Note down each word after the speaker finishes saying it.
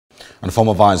And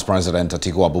former Vice President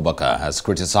Atiku Abubakar has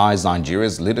criticized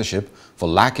Nigeria's leadership for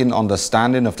lacking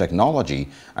understanding of technology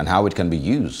and how it can be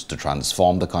used to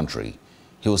transform the country.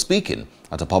 He was speaking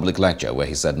at a public lecture where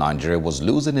he said Nigeria was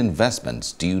losing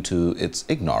investments due to its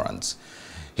ignorance.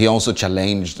 He also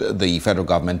challenged the federal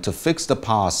government to fix the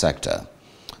power sector.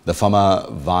 The former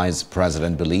vice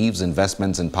president believes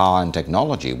investments in power and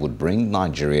technology would bring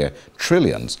Nigeria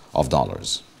trillions of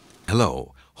dollars.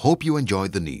 Hello, hope you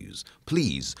enjoyed the news.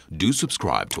 Please do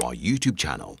subscribe to our YouTube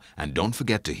channel and don't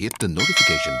forget to hit the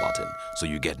notification button so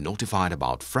you get notified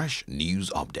about fresh news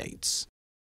updates.